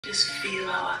Just feel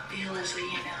how I feel as a, you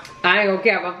know. I ain't gonna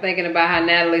care. I'm thinking about how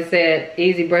Natalie said,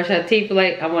 easy brush her teeth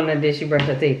late. I wonder did she brush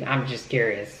her teeth? I'm just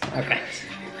curious. Okay.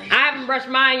 I haven't brushed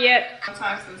mine yet.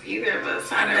 Sometimes since either of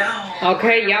us, I know.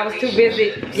 Okay, y'all was too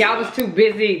busy. Y'all was too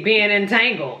busy being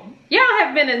entangled. Y'all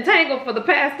have been entangled for the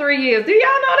past 3 years. Do y'all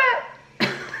know that?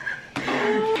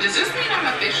 Does this mean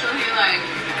I'm officially like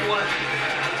what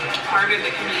part of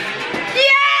the community?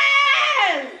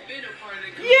 Yes! Been a part of the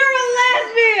community. You're a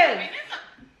lesbian!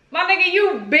 My nigga,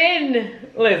 you been,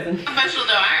 listen. Official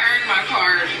though, I earned my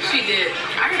card. She did.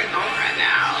 I gotta go right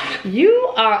now.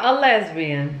 You are a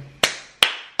lesbian.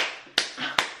 So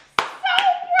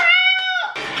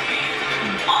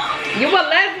proud! You a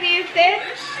lesbian,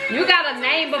 sis? You got a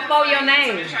name before your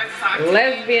name.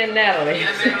 Lesbian Natalie.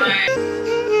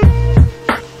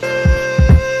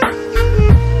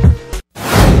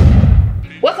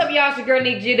 What's up, y'all? It's your girl,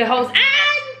 Nikki, the host.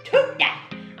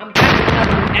 I'm back with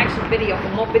another reaction video. For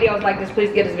more videos like this,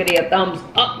 please give this video a thumbs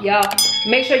up, y'all.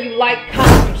 Make sure you like,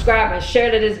 comment, subscribe, and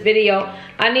share to this video.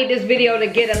 I need this video to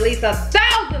get at least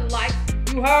 1,000 likes.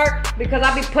 You heard? Because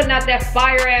I be putting out that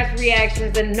fire ass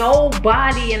reactions, and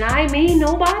nobody, and I mean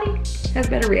nobody, has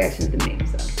better reactions than me.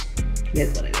 So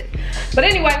that's what it is. But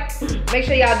anyway, make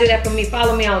sure y'all do that for me.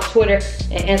 Follow me on Twitter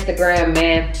and Instagram,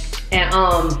 man. And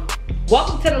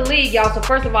welcome to the league, y'all. So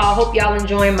first of all, I hope y'all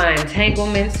enjoying my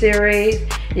entanglement series.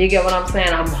 You get what I'm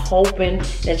saying? I'm hoping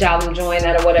that y'all enjoying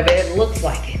that or whatever. It looks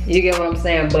like it. You get what I'm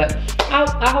saying? But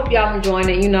I hope y'all enjoying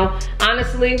it. You know,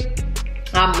 honestly,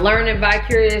 I'm learning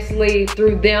vicariously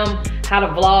through them how to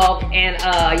vlog. And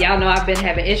y'all know I've been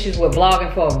having issues with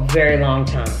vlogging for a very long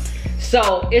time.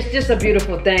 So it's just a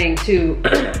beautiful thing to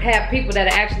have people that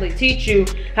actually teach you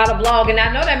how to vlog. And I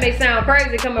know that may sound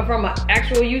crazy coming from an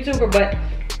actual YouTuber, but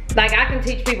like I can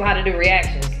teach people how to do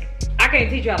reactions. I can't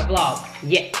teach you how to vlog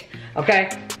yet, okay?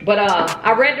 But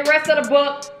I read the rest of the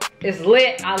book. It's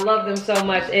lit. I love them so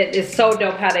much. It is so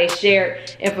dope how they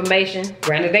shared information.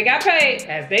 Granted, they got paid,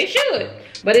 as they should.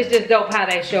 But it's just dope how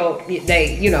they shared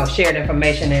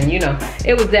information, and you know,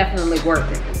 it was definitely worth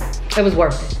it. It was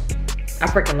worth it. I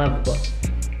freaking love the book.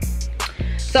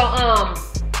 So,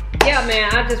 yeah,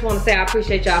 man, I just want to say I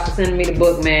appreciate y'all for sending me the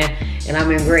book, man. And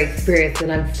I'm in great spirits,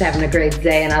 and I'm just having a great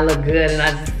day, and I look good, and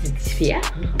I just, yeah.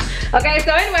 Okay,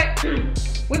 so anyway,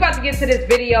 we about to get to this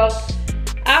video.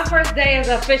 Our first day as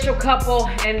an official couple,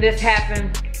 and this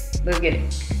happened. Let's get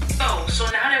it. Oh, so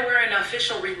now that we're in an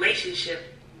official relationship,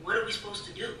 what are we supposed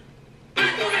to do?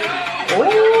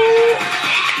 Ooh.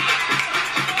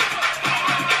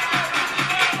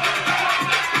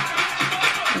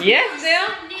 Yes, Bill.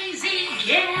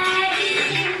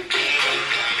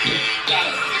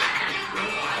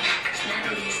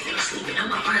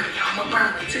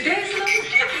 Today's a little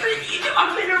different, you know.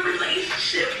 I'm in a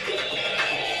relationship.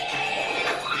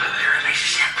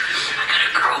 I got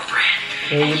a girlfriend.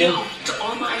 Yeah, you do. Yo, to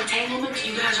all my entanglements,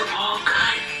 you guys are all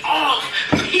cut off.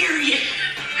 Period.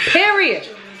 Period.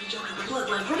 Joking, but look,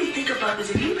 like, really think about this.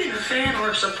 If you've been a fan or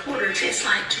a supporter since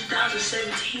like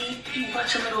 2017, you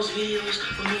watch some of those videos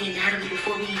with me and Natalie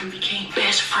before we even became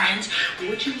best friends,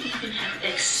 would you even have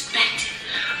expected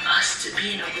us to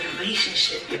be in a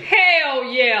relationship? Hell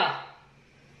yeah.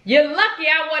 You're lucky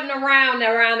I wasn't around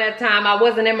that time. I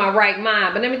wasn't in my right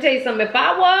mind. But let me tell you something. If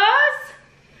I was,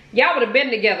 y'all would have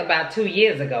been together about 2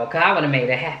 years ago, because I would have made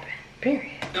it happen.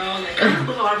 Period. No, like,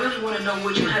 I really want to know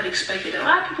what you have expected. A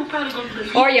lot of people probably going to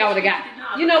believe. Or y'all would have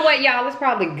got, you know what, y'all? It's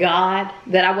probably God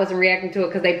that I wasn't reacting to it,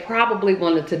 because they probably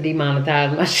wanted to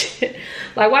demonetize my shit.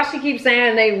 Like, why she keep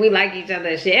saying we like each other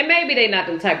and shit? And maybe they not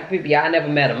them type of people. Y'all, I never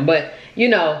met them. But, you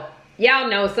know, y'all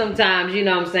know sometimes, you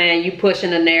know what I'm saying, you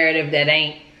pushing a narrative that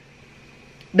ain't.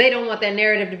 They don't want that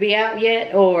narrative to be out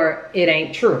yet, or it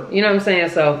ain't true. You know what I'm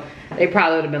saying? So they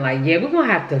probably would have been like, yeah, we're going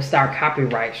to have to start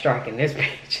copyright striking this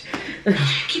bitch.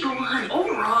 Keep it 100.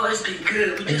 Overall, it's been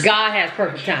good. We just God has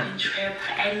perfect time.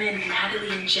 And then Natalie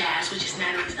and Jazz, which is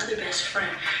Natalie's other best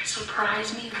friend,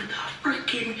 surprised me with a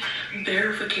freaking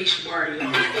verification party. Oh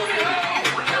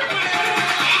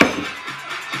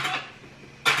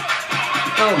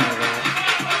my God.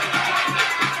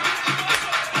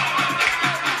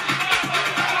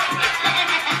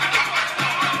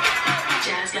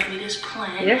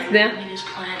 Yes, then.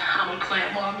 I'm a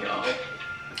plant mom, y'all.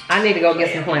 I need to go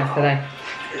get some plants today.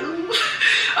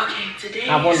 Okay, today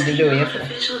I wanted to do it yesterday.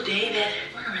 Official day that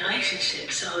we're in a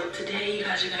relationship. So today you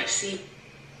guys are gonna see.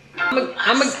 I'm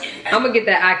gonna get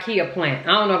that IKEA plant.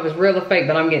 I don't know if it's real or fake,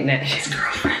 but I'm getting that. It's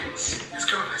girlfriends. That's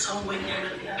girlfriends. So I'm waiting there to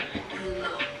do a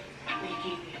little.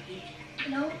 You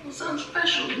know, something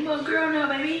special. You a girl now,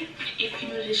 baby. If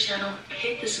you're new to this channel,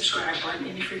 hit the subscribe button.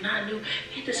 And if you're not new,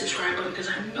 hit the subscribe button because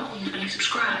I know you ain't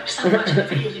subscribed. Stop watching the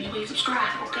videos and you ain't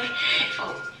subscribed, okay?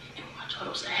 Oh, and watch all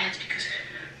those ads because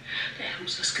that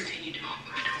helps us continue doing what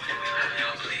we're doing.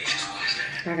 And please just watch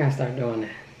that. I gotta start doing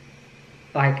that.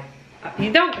 Like,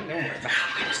 you don't. Okay,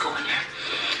 let's go in there.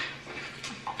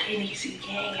 Okay, Niecy,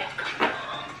 gang. Okay, I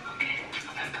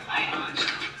left the light on, so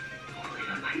hopefully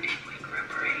the light didn't wake her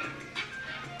up already.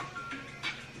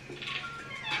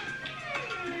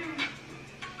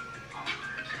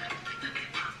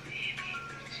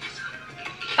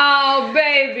 Oh,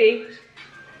 baby.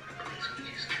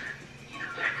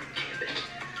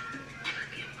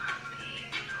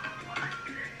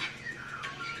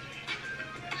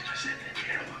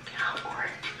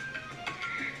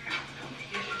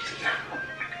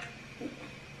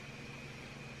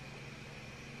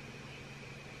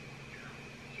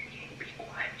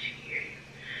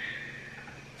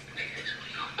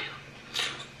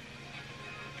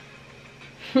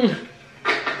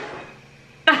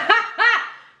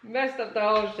 Messed up the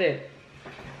whole shit.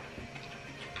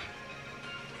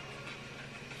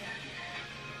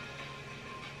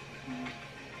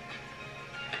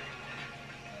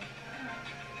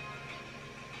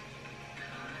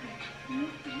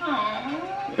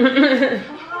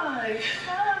 Hi.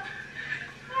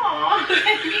 Aw,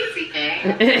 easy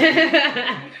gang.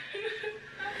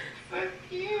 So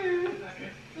cute.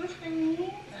 That's for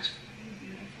me. That's really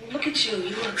beautiful. Look at you.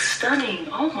 You look stunning.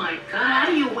 Oh my God. How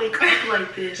do you wake up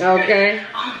like this? Okay.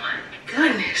 Oh my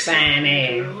goodness. Fine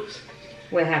ass.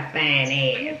 We'll have fine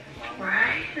ass.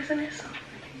 Right? Isn't it so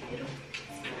beautiful?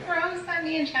 Rose, that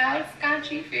me and Chaz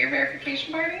got you for your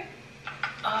verification party?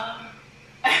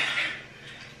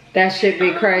 That should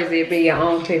be crazy. It'd be your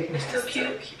own people. It's still cute.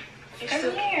 It's Come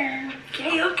still here.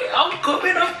 okay, okay. I'm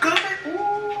coming.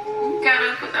 Ooh. You got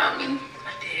up without me. I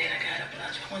did. I got up. I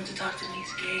just wanted to talk to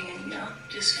Niece Gang and,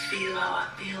 just feel how I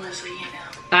feel as a,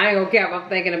 I ain't gonna cap. I'm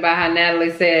thinking about how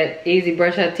Natalie said, easy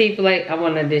brush her teeth late. I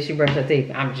wonder, did she brush her teeth?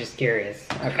 I'm just curious.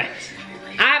 Okay.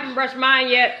 I haven't brushed mine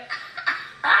yet.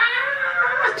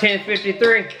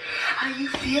 10:53. How you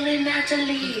feeling,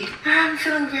 Natalie? I'm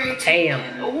feeling very Damn.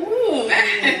 Ooh,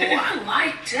 I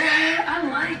like that. I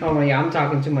like Oh my God, I'm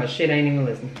talking too much shit. I ain't even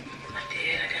listening. I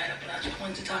did. I got up. I just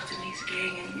wanted to talk to Niece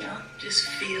Gang and, just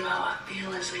feel how I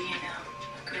feel as a, a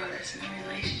girl that's in a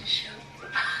relationship.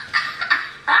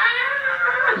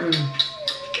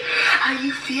 How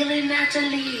you feeling,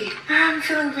 Natalie? I'm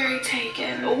feeling very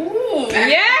taken. Ooh.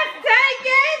 Yes,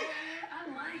 taken. I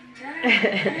like that.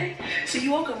 Okay. So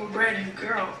you woke up with a brand new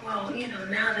girl. Well,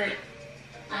 now that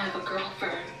I have a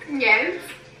girlfriend. Yes.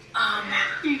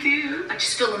 You do. I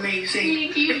just feel amazing.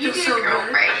 You do. It You feels do, so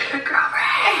girlfriend. good. A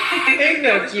girlfriend. It's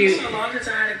so It's cute. been so long since I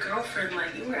had a girlfriend.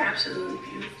 Like, you were absolutely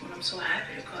beautiful, and I'm so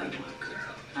happy to call you my girl.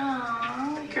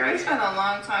 Aww. Girl, it's been a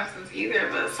long time since either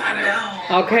of us had I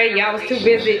know. Okay, y'all was too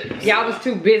busy. Y'all was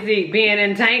too busy being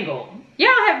entangled.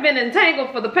 Y'all have been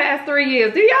entangled for the past 3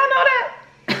 years. Do y'all know that?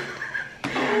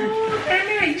 Oh,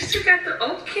 Anna, you still got the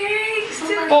okay.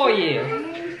 Still 4 years.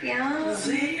 Yeah.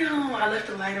 Damn, I left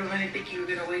the light on. I didn't think you were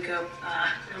gonna wake up. I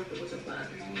hope it wasn't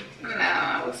bothering you. No,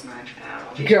 I was not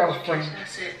out. Girlfriend.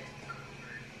 That's it.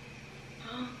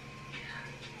 Oh, yeah.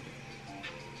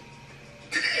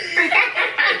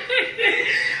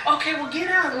 Okay, well, get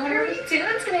out. What are we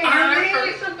doing today? Our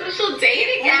first official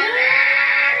day together.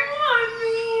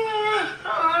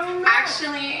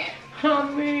 Actually,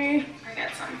 Honey. I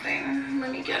got something.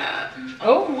 Let me get up.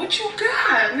 Oh, what you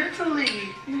got,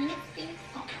 Natalie? Okay,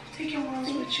 take your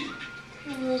rose with you.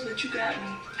 Your rose that you got me.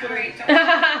 Great. Don't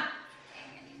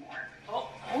anymore. Oh,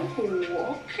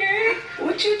 okay.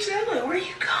 What you telling? Where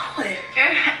you going?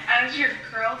 As your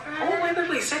girlfriend. Oh,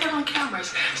 wait. Say that on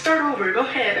cameras. Start over. Go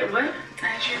ahead. What?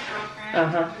 As your girlfriend.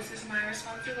 Uh-huh. This is my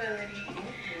responsibility.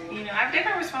 I have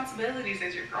different responsibilities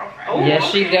as your girlfriend. Oh, Yes,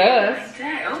 she does. Like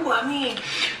that. Oh, I mean,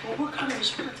 well, what kind of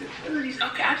responsibilities?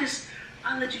 Okay,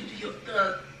 I'll let you do your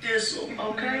thizzle,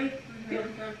 okay? Your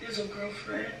thizzle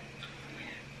girlfriend.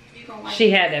 You gonna like She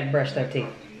had that brushed up teeth.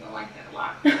 You gonna like that a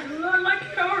lot. I like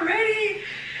it already.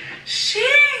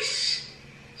 Sheesh.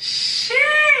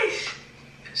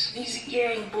 Easy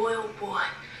gang, boy, oh boy.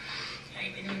 I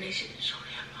ain't been in this shit in so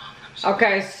damn long. I'm sorry.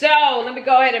 Okay, so let me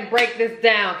go ahead and break this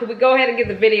down. Can we go ahead and get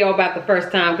the video about the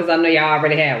first time? Because I know y'all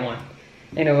already had one.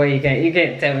 Ain't no way you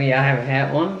can't tell me y'all haven't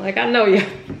had one. Like, I know you.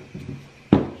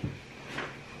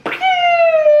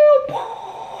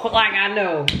 Like, I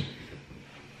know.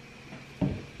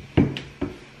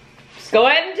 Just go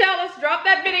ahead and tell us. Drop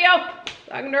that video.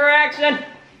 Talking to reaction.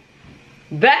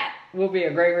 That will be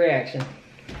a great reaction.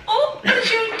 Oh, what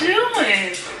are you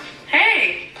doing?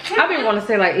 Hey, I be want to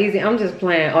say like Easy, I'm just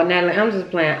playing, or Natalie, I'm just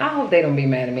playing. I hope they don't be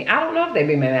mad at me. I don't know if they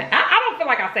be mad. I don't feel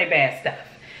like I say bad stuff.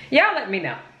 Y'all let me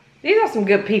know. These are some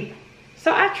good people.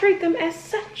 So I treat them as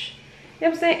such. You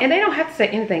know what I'm saying? And they don't have to say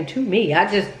anything to me. I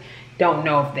just don't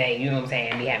know if they, you know what I'm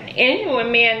saying, be having any with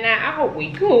me and now. I hope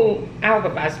we cool. I hope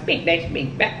if I speak, they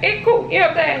speak back. It's cool. You know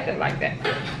what I'm saying? Just like that.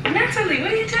 Natalie,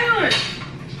 what are you doing?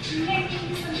 Making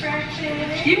me some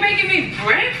breakfast. You making me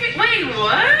breakfast? Wait,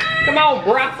 what? Come on,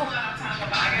 bruh.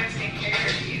 I gotta take care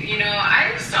of you. You know,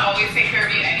 I used to always take care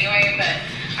of you anyway, but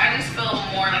I just feel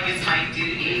more like it's my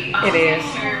duty. It is. To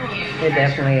serve you It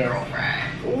definitely is.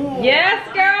 girlfriend. Ooh. Yes,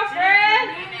 girlfriend.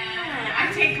 Yeah,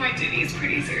 I take my duties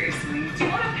pretty seriously. Do you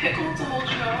want a pickle to hold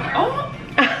you over? Oh.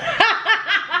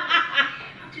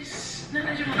 Just, now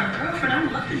that you're my girlfriend,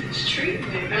 I'm loving this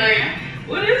treatment. Like,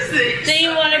 what is this? Do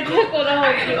you want a pickle to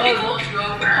hold you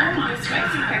over? Oh my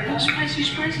Spicy God. pickle. Spicy.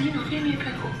 You know, give me a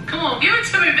pickle. Come on, give it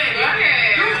to me, baby.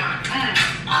 Okay.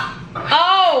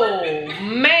 Oh,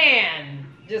 man.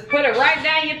 Just put it right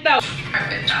down your throat. I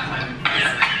bit that one.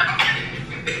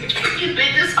 You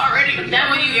bit this already. That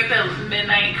when you get the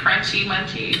midnight crunchy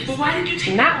munchies. But why did you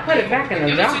take Not put it back in the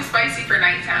It was too jar. spicy for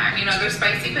nighttime. You know, they're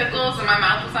spicy pickles and my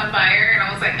mouth was on fire and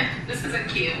I was like, this isn't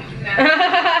cute. No.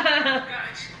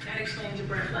 Gosh, that explains your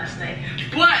breath last night.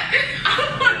 But what I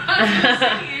was gonna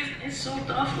say is, it's so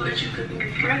thoughtful that you cooked me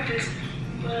breakfast.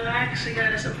 But I actually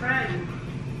gotta surprise you.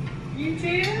 You too?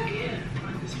 Yeah, I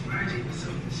wanted to surprise you with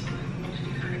something. So I want you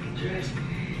to kind of get dressed.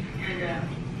 And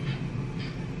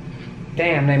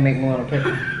Damn, they make me want to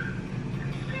pickle. And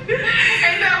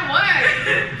then what?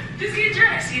 just get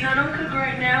dressed. You know, don't cook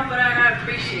right now, but I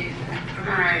appreciate it.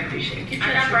 I really appreciate it. Get I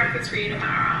got dressed. breakfast for you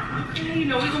tomorrow. Okay, you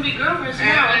know we're gonna be girlfriends And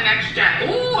tomorrow. the next day.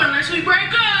 Ooh, unless we break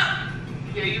up.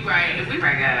 Yeah, you right. If we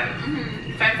break up,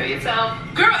 fend for yourself.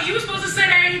 Girl, you were supposed to say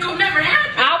that ain't gonna never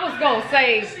happen. I was going to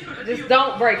say, just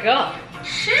don't break up.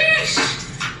 Sheesh.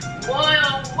 Boy,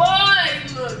 oh boy,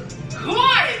 you look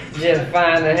good. Just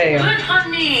fine as hell. Good,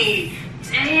 honey.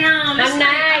 Damn. It's Honey.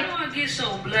 like, how do I get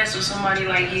so blessed with somebody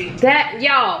like you? That,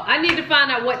 y'all, I need to find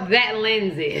out what that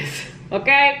lens is.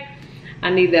 Okay? I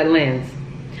need that lens.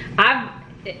 I've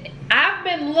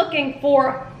been looking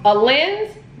for a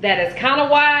lens that is kind of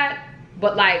wide,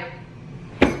 but like,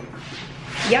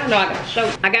 y'all know I gotta show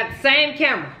you. I got the same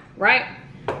camera, right?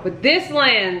 But this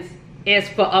lens is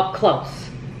for up close.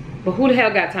 But who the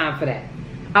hell got time for that?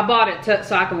 I bought it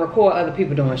so I can record other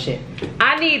people doing shit.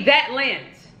 I need that lens.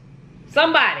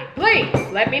 Somebody, please,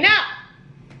 let me know.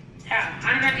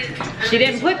 How did I get? She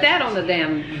didn't put that on the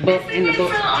damn book, in the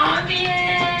book. So obvious.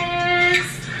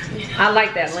 I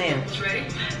like that lens. Ready?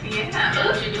 Yeah.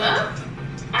 What you doing?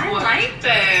 I like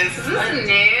this. Is this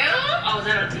new? Oh, is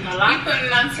that a You lock?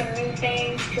 putting on some new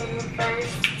things for your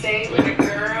first date with a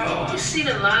girl? You see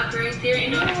the lock right there? You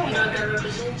know what that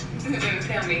represents?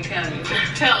 Tell me.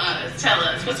 Tell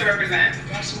us. What's it represent?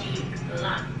 That's me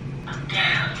locked. I'm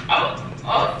down. Oh.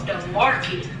 The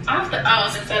market. So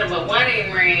instead of a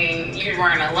wedding ring, you're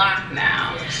wearing a lock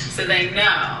now. Yes. So they know.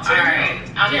 All So they right,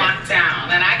 know. I'm Yeah. locked down.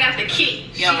 And I got the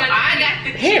key. Yo, I got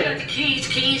the key. She got the keys.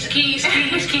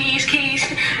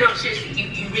 No, seriously,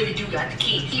 you really do got the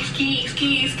keys. Keys.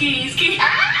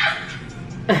 Ah!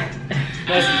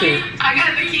 That's cute. I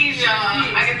got the keys, y'all.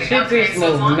 I got the She too so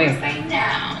smooth as long for me. as they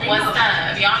know what's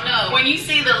up. Y'all know. When you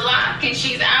see the lock and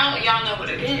she's out, y'all know what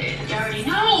it is. You already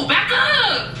know. Back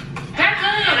up.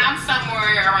 And I'm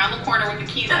somewhere around the corner with the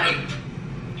key though.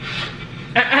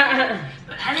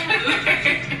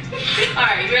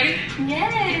 Alright, you ready?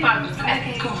 Yes.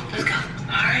 Okay. Come on, let's go.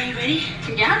 Alright, you ready?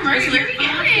 Yeah, I'm ready. Where we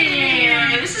Yeah,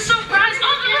 going? this is so surprise. Oh,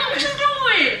 look what you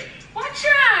doing. Watch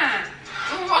out.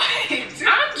 What?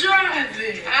 I'm driving.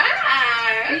 Okay.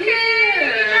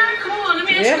 Yeah. Come on, let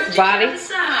me Yes, escort you body. to the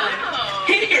side. Oh.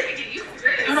 Here. You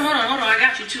this. Hold on. I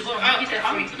got you too. Hold on, let me get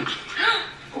that for you. Oh.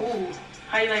 Ooh,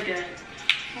 how you like that?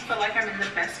 I feel like I'm in the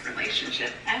best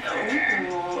relationship ever.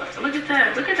 Oh, look at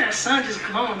that. Look at that sun just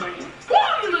glowing on you.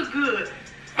 Whoa, you look good.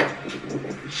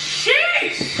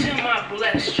 Sheesh. Am I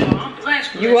blessed, y'all? I'm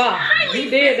blessed. You are. Highly You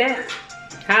did that.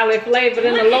 Highly flavored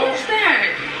in the What Lord. is that?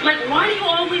 Like, why do you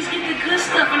always get the good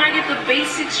stuff and I get the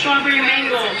basic strawberry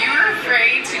mango? You're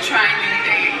afraid to try new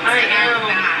things. I and I'm am.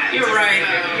 not. You're right.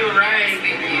 So, You're right.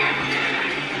 Thank you.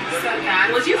 So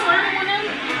that's Was you flirting with him?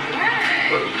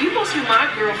 What? You supposed to be my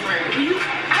girlfriend.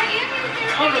 I am your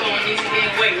girl. Hold on,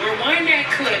 wait, rewind that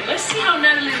clip. Let's see how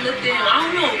Natalie looked at him. I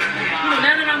don't know. You know,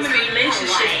 now that I'm in a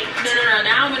relationship. No.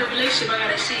 Now I'm in a relationship, I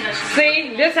gotta see how she.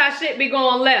 See, this how shit be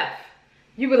going left.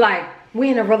 You be like, we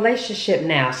in a relationship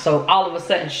now, so all of a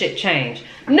sudden shit changed.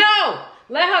 No!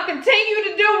 Let her continue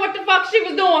to do what the fuck she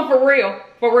was doing for real.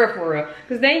 For real.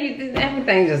 Because then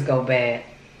everything just go bad.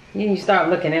 You start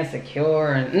looking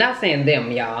insecure, and not saying them,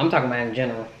 y'all. I'm talking about in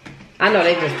general. I know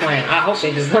they just playing. I hope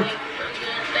they just playing.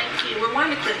 Thank you.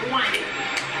 Rewind the clip. Rewind it.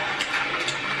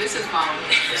 This is bomb.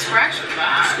 Scratch the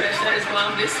box. That is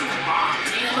bomb. This is bomb.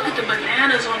 Damn, look at the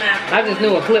bananas on that. I just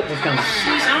knew a clip was coming.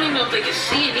 Jeez, I don't even know if they can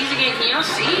see it. These again, can y'all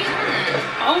see?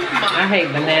 Oh my. I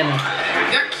hate bananas.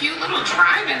 They're cute little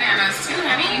dry bananas too,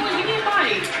 honey. Give me a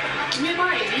bite. Give me a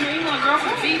bite. You want a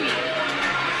girlfriend, Phoebe?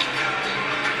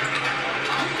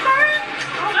 Okay.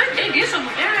 Oh, they did something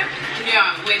with that.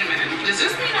 Yeah, wait a minute. Does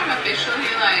this mean I'm officially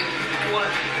like What?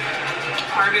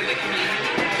 part of the community?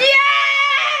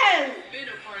 Yes! Been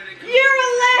a part of the You're a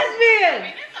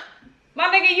lesbian! My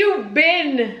nigga, you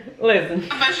been. Listen.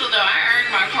 Official though, I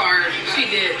earned my card. She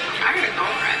did. I gotta go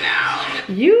right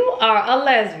now. You are a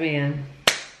lesbian.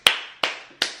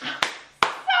 So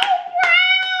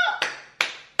proud!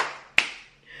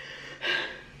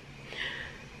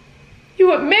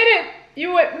 You admitted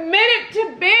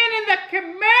to being in the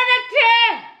community.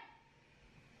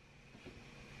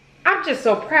 I'm just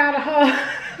so proud of her.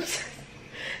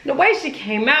 The way she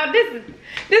came out,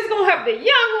 this gonna help the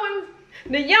young ones,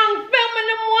 the young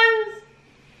feminine ones.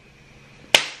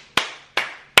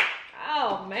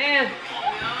 Oh man.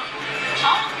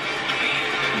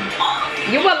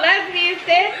 You a lesbian,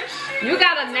 sis? You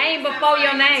got a name before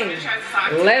your name.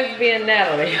 Lesbian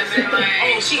Natalie.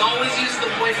 Oh, she always uses the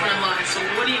boyfriend line. So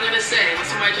what are you gonna say when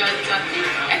somebody tries to talk to you?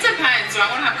 It depends. Do I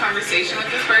want to have conversation with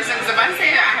this person? Because if I say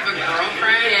I have a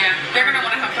girlfriend, they're gonna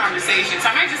want to have conversation.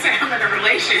 So I might just say I'm in a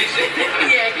relationship.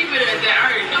 Yeah, keep it at that.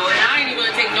 I already know it. I ain't even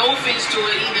gonna take no offense to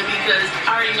it either because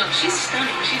I already know she's stunning.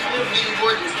 She's beautiful. She's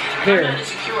gorgeous. I'm not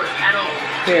insecure at all.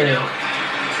 Period. You know?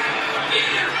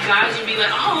 Guys would be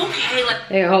like, oh, okay. Like,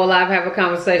 They a whole life have a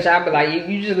conversation. I'd be like,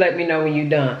 you just let me know when you're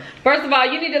done. First of all,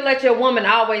 you need to let your woman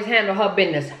always handle her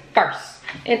business first.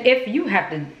 And if you have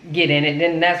to get in it,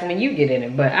 then that's when you get in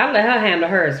it. But I let her handle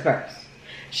hers first.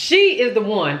 She is the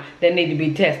one that need to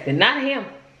be tested, not him.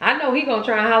 I know he gonna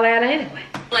try and holler at her anyway.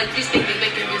 like just think that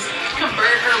they can just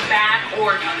convert her back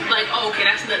or like, oh, okay,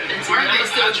 that's nothing to me. I'm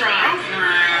still trying.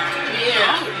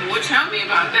 Yeah. Well, tell me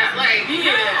about that. Like,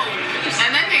 Yeah. And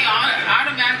then they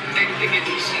automatically think that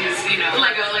she's, you know,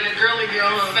 Like a girly girl.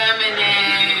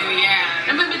 feminine. Yeah.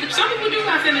 I mean, but some people do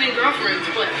have feminine girlfriends,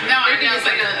 but No, I they think know, it's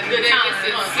like a good time.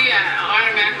 Yeah,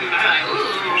 automatically they're like, ooh,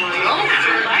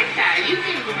 I like that. You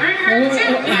can bring her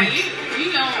too. Like, you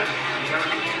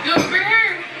know, bring her.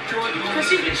 Cause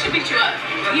she beat you up.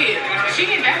 Yeah. She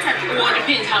ain't that type of girl. Well, it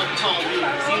depends how tall he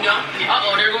is, you know?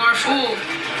 Uh-oh, they're going full.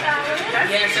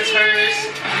 Yes, that's hers.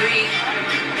 Agree.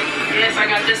 Yes, I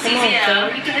got the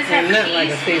CCL. You guys have Nothing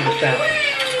like a keys. Caesar salad.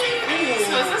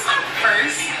 So is this our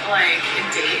first, like,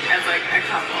 date as, like, a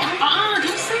couple? Don't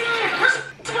say that. First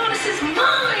of all, this is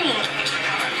mine.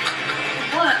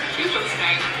 What? She looks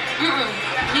nice.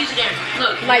 These again.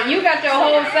 Look. Like you got your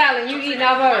whole salad, you eating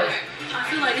off hers. I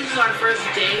feel like this is our first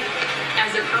date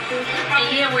as a couple. And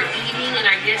yeah, we're eating, and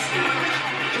I guess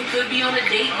we could be on a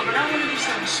date, but I want to do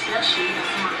something special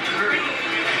for my girl.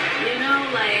 You know,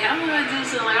 like, I want to do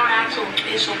something like our actual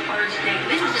official first date.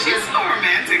 This is She's just so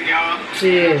romantic, y'all.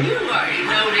 Shit. you already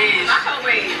know this.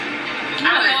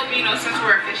 I hope, you know, since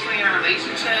we're officially in a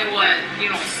relationship, you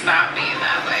don't stop being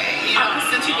that way. You know,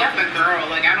 since you got the girl,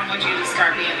 like, I don't want you to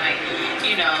start being like,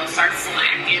 you know, start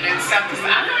slacking and stuff. Cause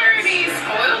I'm already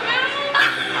spoiled now.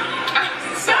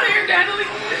 Sorry, Natalie.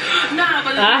 Nah,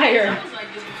 but I hear. I was like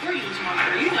this before you was my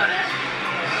girl. You know that.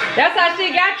 That's how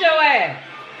she got your ass.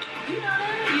 You know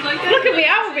that. You like that? Look at me,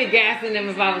 I would be gassing them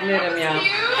if I was near them, y'all.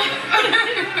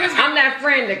 I'm that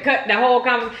friend that cut the whole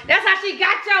conversation. That's how she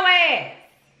got your ass.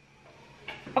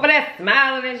 Over there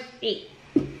smiling and shit.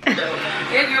 That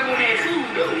girl won't have food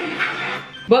though.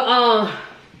 But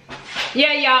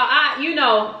yeah,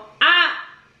 y'all,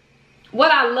 what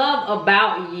I love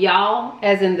about y'all,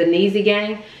 as in the Neezy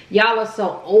gang, y'all are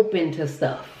so open to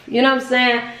stuff. You know what I'm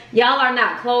saying? Y'all are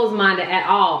not closed-minded at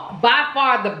all. By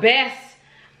far the best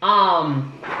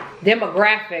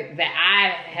demographic that I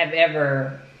have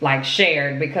ever like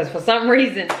shared, because for some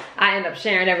reason I end up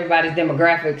sharing everybody's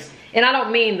demographics, and I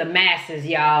don't mean the masses,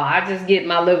 y'all. I just get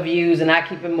my little views and I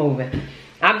keep it moving.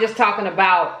 I'm just talking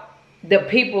about the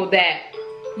people that,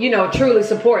 you know, truly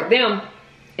support them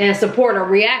and support a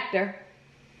reactor.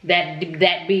 That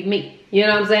be me. You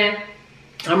know what I'm saying?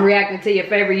 I'm reacting to your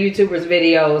favorite YouTubers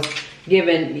videos,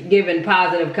 giving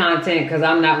positive content, because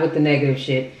I'm not with the negative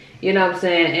shit. You know what I'm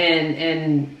saying?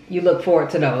 And you look forward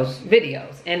to those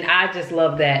videos. And I just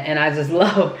love that. And I just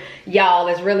love y'all.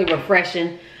 It's really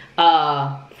refreshing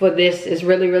for this. It's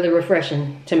really, really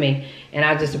refreshing to me. And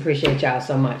I just appreciate y'all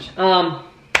so much.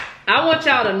 I I want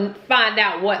y'all to find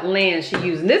out what lens she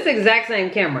using. This exact same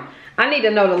camera. I need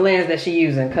to know the lens that she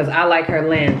using because I like her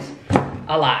lens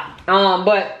a lot.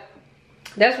 But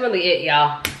that's really it,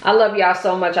 y'all. I love y'all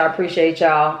so much. I appreciate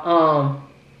y'all.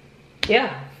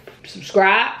 Yeah,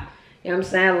 subscribe. You know what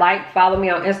I'm saying? Like, follow me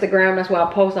on Instagram. That's where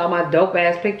I post all my dope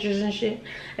ass pictures and shit.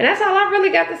 And that's all I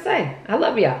really got to say. I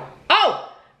love y'all. Oh,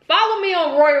 follow me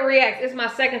on Royal Reacts. It's my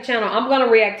second channel. I'm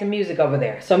gonna react to music over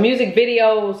there. So music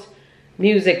videos,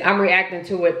 music, I'm reacting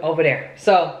to it over there.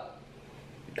 So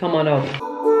come on over.